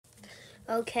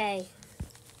Okay.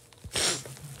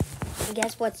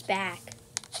 Guess what's back?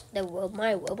 My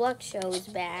Roblox show is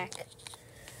back.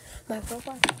 My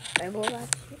Roblox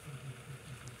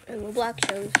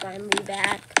show is finally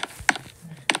back.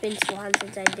 It's been so long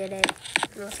since I did it.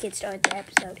 Let's get started the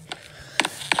episode.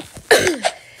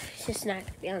 It's just not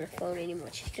gonna be on the phone anymore.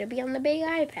 It's just gonna be on the big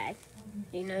iPad.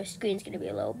 You know, the screen's gonna be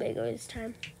a little bigger this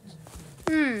time.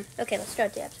 Okay, let's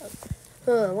start the episode.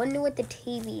 I wonder what the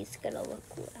TV's gonna look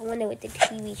like. I wonder what the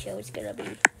TV show is gonna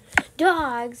be.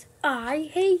 Dogs, I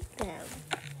hate them.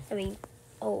 I mean,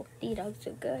 oh, these dogs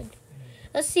are good.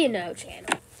 Let's see another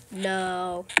channel.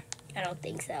 No, I don't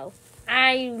think so.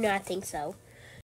 I do not think so.